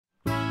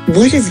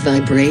What is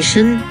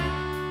vibration?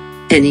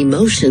 An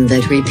emotion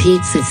that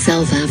repeats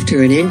itself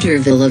after an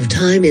interval of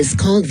time is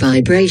called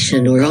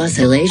vibration or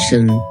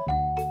oscillation.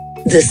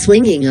 The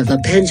swinging of a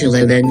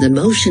pendulum and the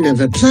motion of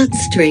a plucked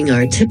string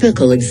are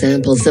typical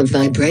examples of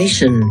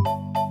vibration.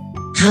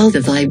 How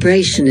the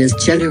vibration is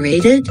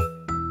generated?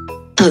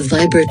 A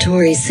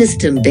vibratory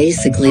system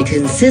basically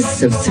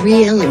consists of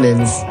three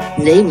elements,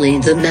 namely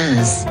the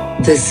mass,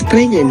 the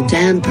spring and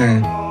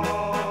damper.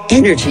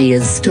 Energy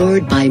is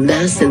stored by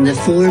mass in the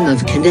form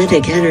of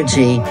kinetic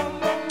energy,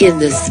 in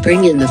the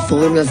spring in the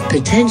form of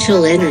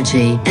potential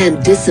energy,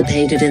 and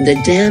dissipated in the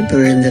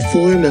damper in the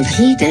form of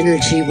heat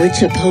energy,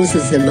 which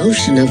opposes the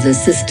motion of the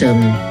system.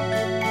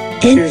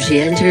 Energy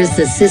enters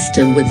the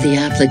system with the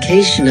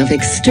application of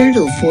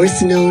external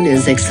force known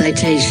as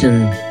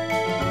excitation.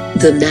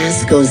 The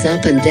mass goes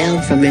up and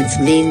down from its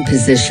mean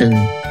position.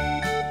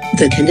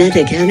 The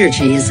kinetic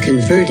energy is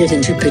converted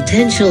into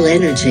potential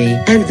energy,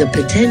 and the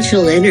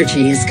potential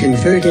energy is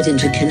converted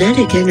into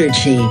kinetic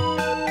energy.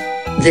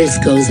 This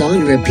goes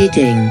on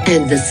repeating,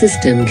 and the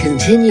system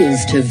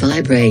continues to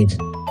vibrate.